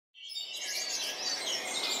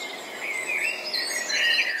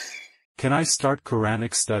Can I start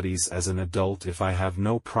Quranic studies as an adult if I have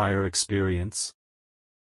no prior experience?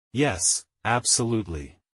 Yes,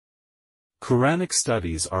 absolutely. Quranic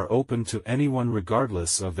studies are open to anyone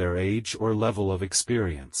regardless of their age or level of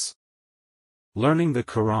experience. Learning the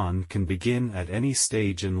Quran can begin at any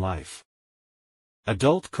stage in life.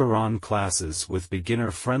 Adult Quran classes with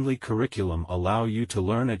beginner-friendly curriculum allow you to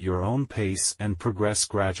learn at your own pace and progress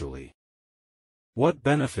gradually. What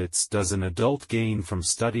benefits does an adult gain from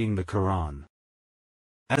studying the Quran?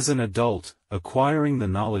 As an adult, acquiring the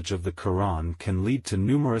knowledge of the Quran can lead to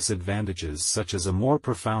numerous advantages such as a more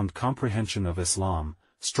profound comprehension of Islam,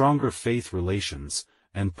 stronger faith relations,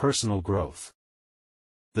 and personal growth.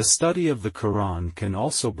 The study of the Quran can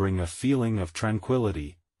also bring a feeling of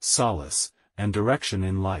tranquility, solace, and direction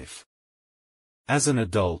in life. As an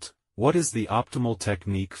adult, what is the optimal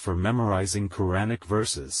technique for memorizing Quranic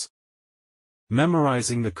verses?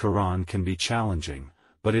 Memorizing the Quran can be challenging,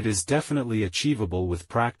 but it is definitely achievable with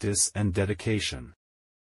practice and dedication.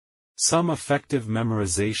 Some effective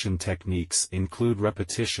memorization techniques include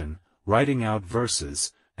repetition, writing out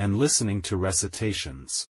verses, and listening to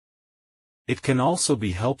recitations. It can also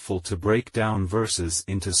be helpful to break down verses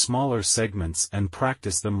into smaller segments and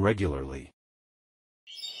practice them regularly.